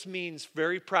what this means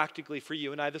very practically for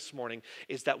you and I this morning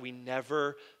is that we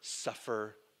never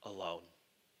suffer alone.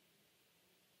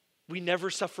 We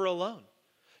never suffer alone.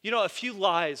 You know, a few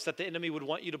lies that the enemy would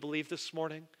want you to believe this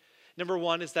morning. Number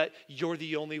one is that you're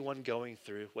the only one going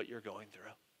through what you're going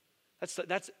through.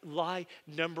 That's lie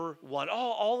number one. Oh,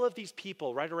 all of these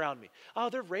people right around me. Oh,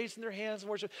 they're raising their hands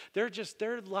and worship.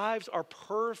 Their lives are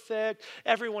perfect.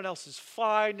 Everyone else is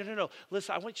fine. No.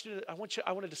 Listen, I want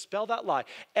to dispel that lie.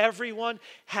 Everyone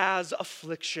has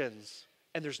afflictions,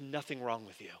 and there's nothing wrong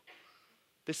with you.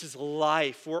 This is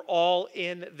life. We're all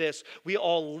in this. We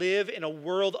all live in a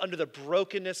world under the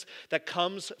brokenness that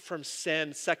comes from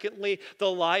sin. Secondly, the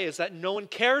lie is that no one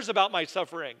cares about my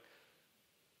suffering.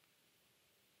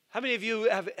 How many of you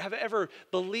have ever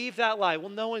believed that lie? Well,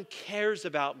 no one cares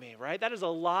about me, right? That is a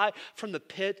lie from the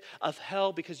pit of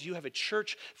hell, because you have a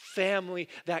church family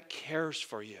that cares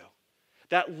for you,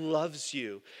 that loves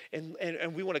you,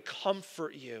 and we want to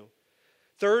comfort you.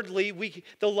 Thirdly,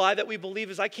 the lie that we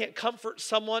believe is I can't comfort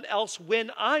someone else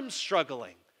when I'm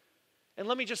struggling. And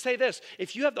let me just say this.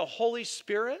 If you have the Holy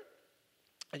Spirit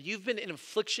and you've been in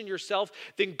affliction yourself,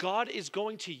 then God is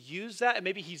going to use that, and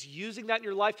maybe he's using that in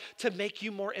your life to make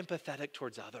you more empathetic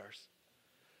towards others.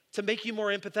 To make you more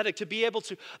empathetic, to be able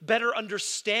to better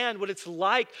understand what it's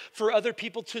like for other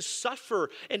people to suffer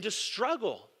and to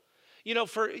struggle. You know,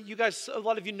 for you guys, a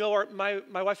lot of you know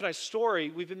my wife and I's story.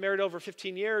 We've been married over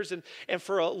 15 years, and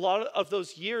for a lot of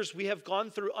those years, we have gone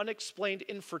through unexplained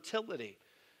infertility.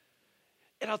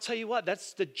 And I'll tell you what,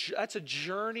 that's a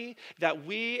journey that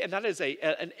that is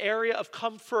an area of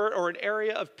comfort or an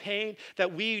area of pain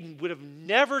that we would have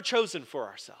never chosen for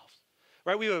ourselves.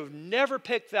 right? We would have never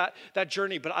picked that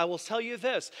journey, but I will tell you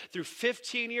this, through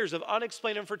 15 years of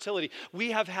unexplained infertility,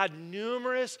 we have had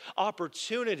numerous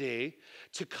opportunity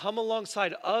to come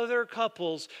alongside other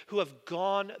couples who have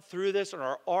gone through this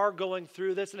or are going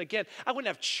through this. And again, I wouldn't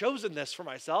have chosen this for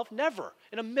myself, never,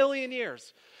 in a million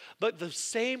years. But the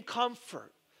same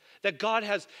comfort that God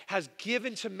has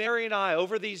given to Mary and I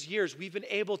over these years, we've been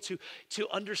able to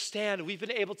understand, we've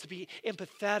been able to be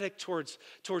empathetic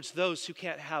towards those who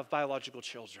can't have biological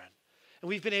children. And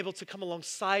we've been able to come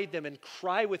alongside them and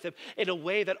cry with them in a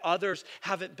way that others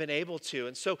haven't been able to.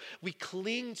 And so we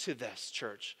cling to this,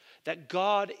 church, that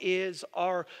God is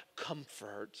our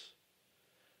comfort.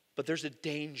 But there's a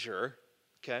danger,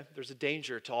 okay? There's a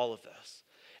danger to all of this.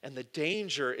 And the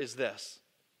danger is this,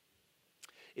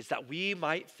 is that we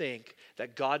might think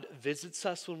that God visits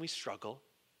us when we struggle,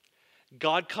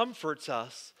 God comforts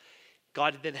us,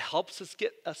 God then helps us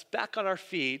get us back on our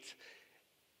feet,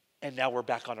 and now we're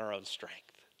back on our own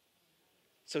strength.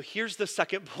 So here's the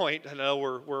second point. I know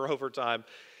we're over time.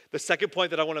 The second point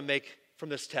that I want to make from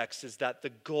this text is that the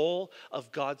goal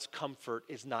of God's comfort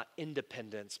is not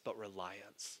independence, but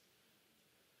reliance.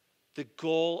 The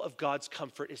goal of God's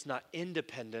comfort is not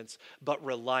independence, but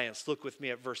reliance. Look with me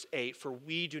at verse 8. For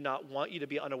we do not want you to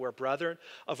be unaware, brethren,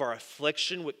 of our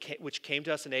affliction which came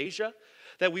to us in Asia,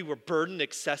 that we were burdened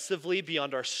excessively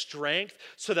beyond our strength,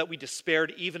 so that we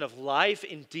despaired even of life.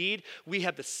 Indeed, we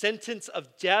had the sentence of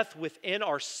death within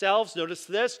ourselves. Notice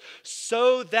this,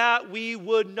 so that we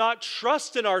would not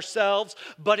trust in ourselves,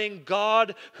 but in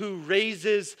God who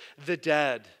raises the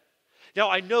dead. Now,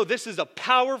 I know this is a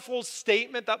powerful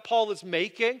statement that Paul is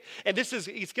making, and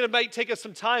might take us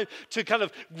some time to kind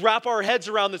of wrap our heads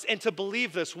around this and to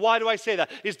believe this. Why do I say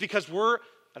that? It's because and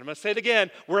I'm going to say it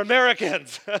again, we're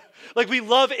Americans. Like, we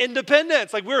love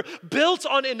independence. Like, we're built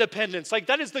on independence. Like,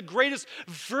 that is the greatest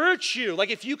virtue.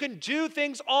 Like, if you can do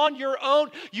things on your own,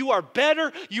 you are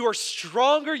better, you are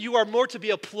stronger, you are more to be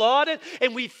applauded,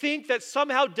 and we think that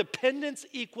somehow dependence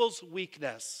equals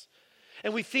weakness.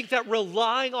 And we think that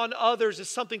relying on others is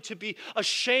something to be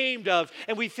ashamed of.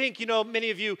 And we think,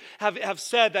 many of you have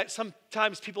said that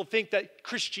sometimes people think that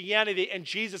Christianity and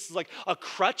Jesus is like a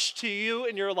crutch to you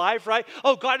in your life, right?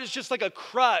 Oh, God is just like a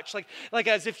crutch, like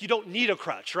as if you don't need a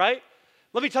crutch, right?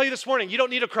 Let me tell you this morning, you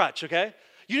don't need a crutch, okay?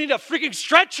 You need a freaking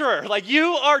stretcher. Like,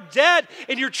 you are dead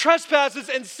in your trespasses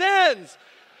and sins.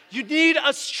 You need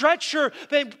a stretcher,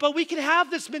 but we can have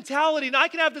this mentality, and I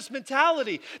can have this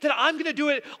mentality that I'm going to do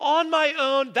it on my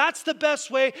own. That's the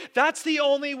best way. That's the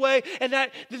only way, and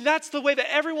that's the way that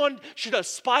everyone should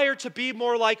aspire to be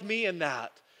more like me in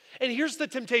that. And here's the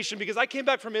temptation, because I came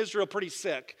back from Israel pretty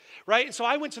sick, right? And so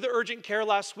I went to the urgent care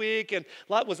last week, and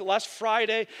was it last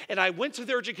Friday? And I went to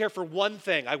the urgent care for one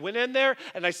thing. I went in there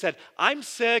and I said, I'm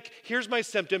sick, here's my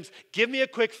symptoms, give me a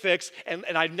quick fix, and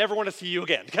I never want to see you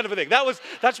again, kind of a thing.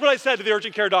 That's what I said to the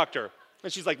urgent care doctor.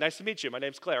 And she's like, nice to meet you, my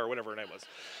name's Claire, or whatever her name was.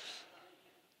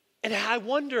 And I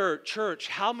wonder, church,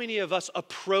 how many of us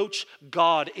approach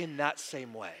God in that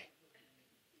same way?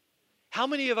 How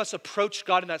many of us approach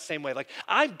God in that same way? Like,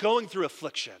 I'm going through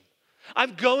affliction.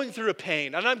 I'm going through a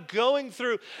pain, and I'm going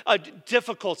through a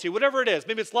difficulty, whatever it is.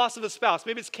 Maybe it's loss of a spouse.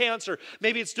 Maybe it's cancer.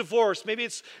 Maybe it's divorce. Maybe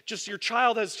it's just your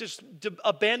child has just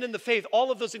abandoned the faith.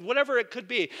 All of those things, whatever it could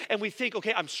be. And we think,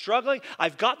 okay, I'm struggling.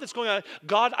 I've got this going on.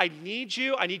 God, I need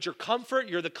you. I need your comfort.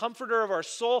 You're the comforter of our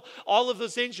soul. All of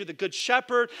those things. You're the good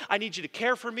shepherd. I need you to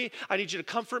care for me. I need you to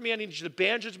comfort me. I need you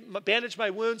to bandage my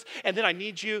wounds. And then I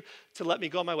need you to let me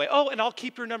go on my way. Oh, and I'll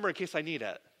keep your number in case I need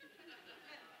it.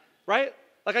 Right?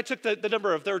 Like, I took the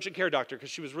number of the urgent care doctor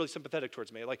because she was really sympathetic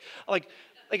towards me. Like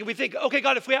we think, okay,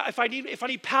 God, if I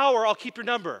need power, I'll keep your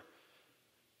number,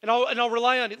 and I'll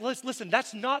rely on it. Listen,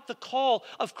 that's not the call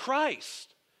of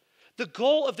Christ. The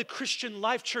goal of the Christian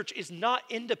life, church, is not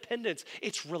independence;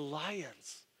 it's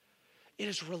reliance. It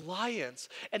is reliance,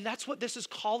 and that's what this is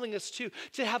calling us to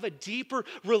have a deeper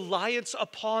reliance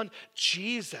upon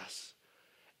Jesus.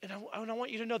 And I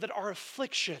want you to know that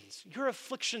your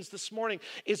afflictions this morning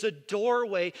is a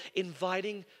doorway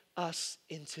inviting us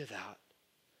into that.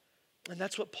 And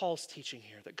that's what Paul's teaching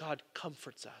here, that God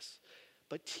comforts us,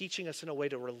 but teaching us in a way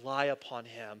to rely upon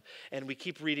him. And we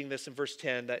keep reading this in verse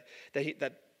 10, that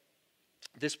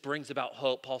this brings about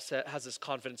hope. Paul has this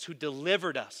confidence, who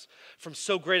delivered us from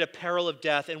so great a peril of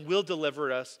death and will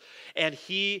deliver us. And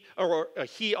he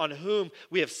on whom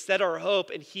we have set our hope,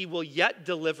 and he will yet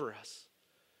deliver us.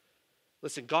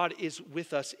 Listen, God is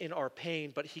with us in our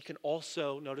pain, but he can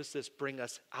also, notice this, bring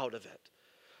us out of it.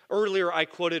 Earlier, I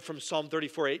quoted from Psalm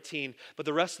 34:18, but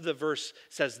the rest of the verse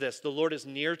says this: the Lord is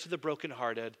near to the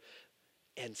brokenhearted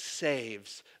and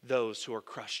saves those who are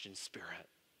crushed in spirit.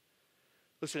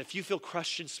 Listen, if you feel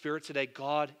crushed in spirit today,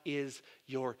 God is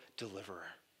your deliverer.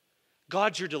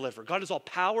 God's your deliverer. God is all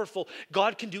powerful.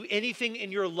 God can do anything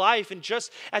in your life. And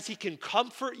just as he can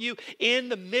comfort you in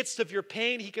the midst of your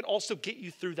pain, he can also get you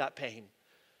through that pain.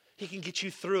 He can get you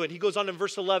through it. He goes on in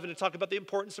verse 11 to talk about the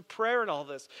importance of prayer and all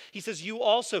this. He says, you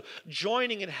also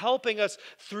joining and helping us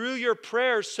through your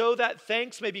prayers so that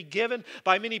thanks may be given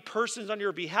by many persons on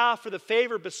your behalf for the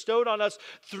favor bestowed on us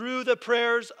through the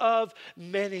prayers of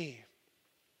many.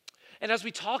 And as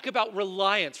we talk about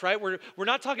reliance, right? We're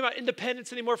not talking about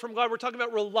independence anymore from God. We're talking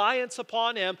about reliance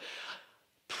upon him.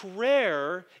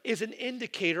 Prayer is an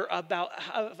indicator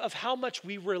of how much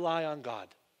we rely on God.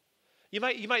 You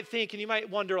might think and you might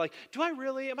wonder, like, am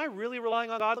I really relying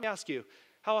on God? Let me ask you,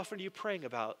 how often are you praying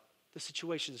about the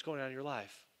situations going on in your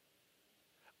life?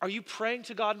 Are you praying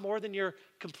to God more than you're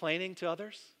complaining to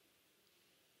others?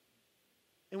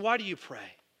 And why do you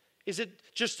pray? Is it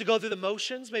just to go through the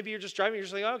motions? Maybe you're just driving, you're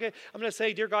just like, okay, I'm going to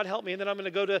say, dear God, help me, and then I'm going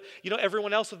to go to,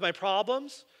 everyone else with my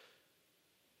problems?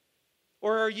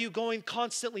 Or are you going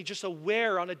constantly just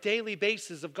aware on a daily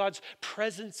basis of God's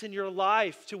presence in your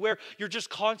life to where you're just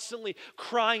constantly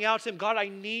crying out to him, God, I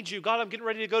need you. God, I'm getting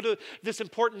ready to go to this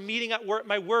important meeting at work,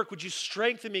 my work. Would you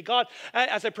strengthen me? God,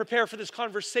 as I prepare for this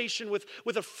conversation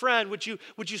with a friend, would you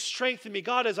strengthen me?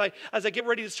 God, as I get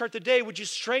ready to start the day, would you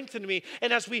strengthen me?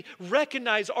 And as we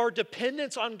recognize our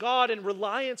dependence on God and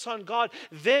reliance on God,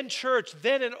 then church,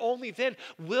 then and only then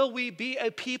will we be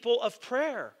a people of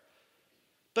prayer.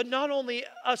 But not only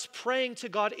us praying to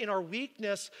God in our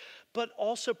weakness, but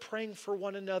also praying for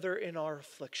one another in our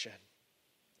affliction.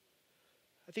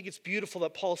 I think it's beautiful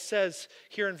that Paul says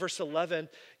here in verse 11,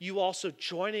 you also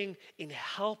joining in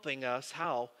helping us.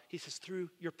 How? He says, through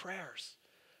your prayers.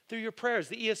 Through your prayers.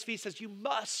 The ESV says you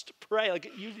must pray.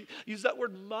 Like, use that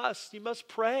word must. You must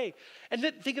pray. And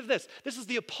then think of this. This is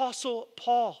the Apostle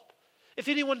Paul. If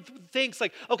anyone thinks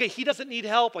like, okay, he doesn't need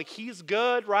help, like he's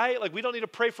good, right? Like we don't need to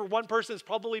pray for one person, it's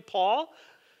probably Paul.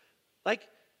 Like,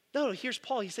 no, here's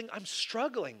Paul. He's saying, I'm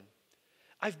struggling.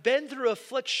 I've been through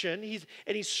affliction. He's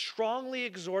strongly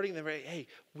exhorting them, hey,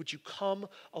 would you come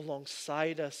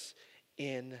alongside us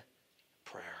in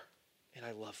prayer? And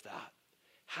I love that.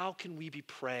 How can we be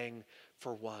praying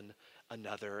for one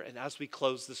another? And as we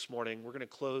close this morning, we're going to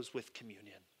close with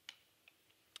communion.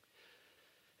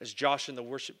 As Josh and the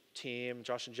worship team,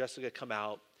 Josh and Jessica come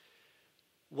out,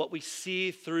 what we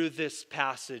see through this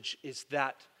passage is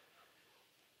that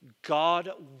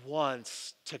God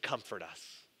wants to comfort us.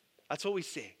 That's what we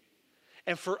see.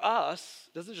 And for us,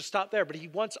 it doesn't just stop there, but he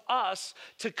wants us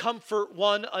to comfort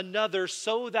one another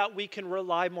so that we can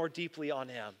rely more deeply on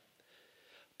him.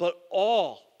 But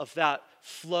all of that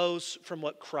flows from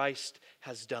what Christ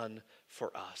has done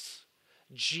for us.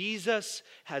 Jesus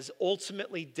has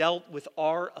ultimately dealt with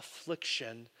our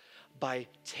affliction by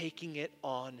taking it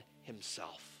on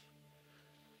himself.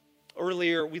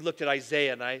 Earlier, we looked at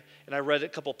Isaiah, and I read a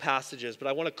couple passages, but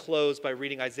I want to close by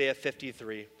reading Isaiah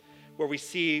 53, where we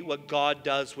see what God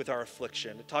does with our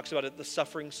affliction. It talks about it, the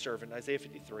suffering servant, Isaiah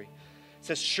 53. It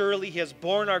says, surely he has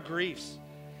borne our griefs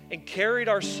and carried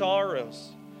our sorrows,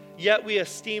 yet we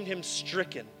esteemed him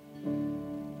stricken,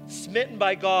 smitten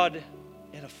by God,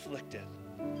 and afflicted.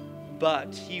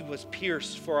 But he was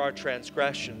pierced for our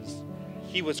transgressions.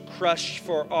 He was crushed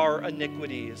for our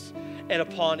iniquities. And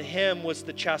upon him was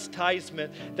the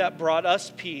chastisement that brought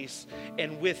us peace.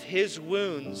 And with his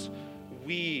wounds,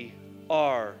 we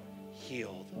are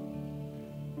healed.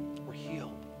 We're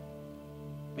healed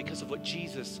because of what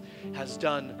Jesus has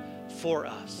done for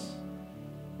us.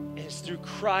 And it's through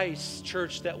Christ,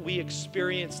 church, that we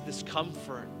experience this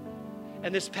comfort.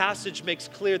 And this passage makes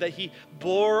clear that he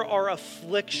bore our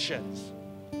afflictions,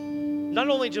 not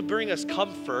only to bring us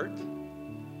comfort,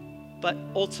 but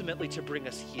ultimately to bring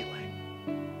us healing.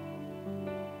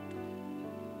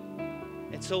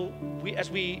 And so as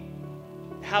we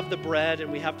have the bread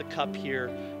and we have the cup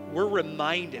here, we're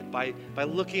reminded by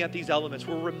looking at these elements,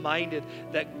 we're reminded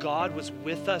that God was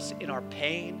with us in our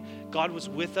pain. God was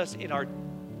with us in our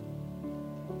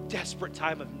desperate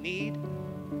time of need.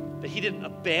 That he didn't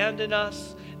abandon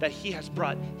us, that he has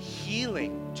brought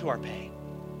healing to our pain.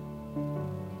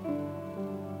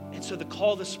 And so the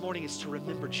call this morning is to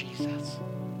remember Jesus.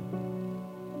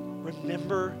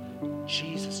 Remember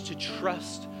Jesus, to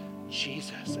trust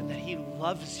Jesus, and that he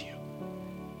loves you,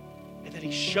 and that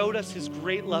he showed us his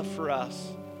great love for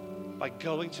us by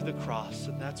going to the cross,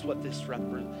 and that's what this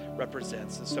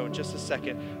represents. And so in just a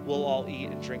second, we'll all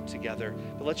eat and drink together.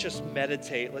 But let's just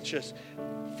meditate, let's just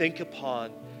think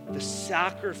upon the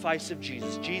sacrifice of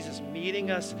Jesus. Jesus meeting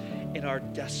us in our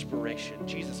desperation.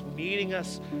 Jesus meeting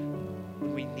us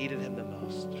when we needed him the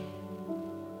most.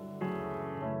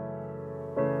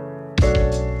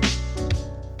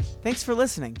 Thanks for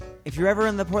listening. If you're ever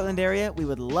in the Portland area, we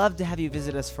would love to have you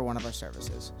visit us for one of our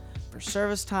services. For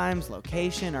service times,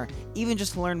 location, or even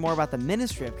just to learn more about the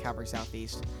ministry of Calvary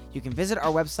Southeast, you can visit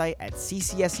our website at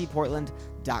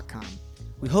ccseportland.com.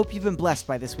 We hope you've been blessed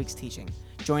by this week's teaching.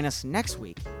 Join us next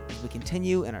week as we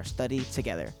continue in our study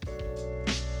together.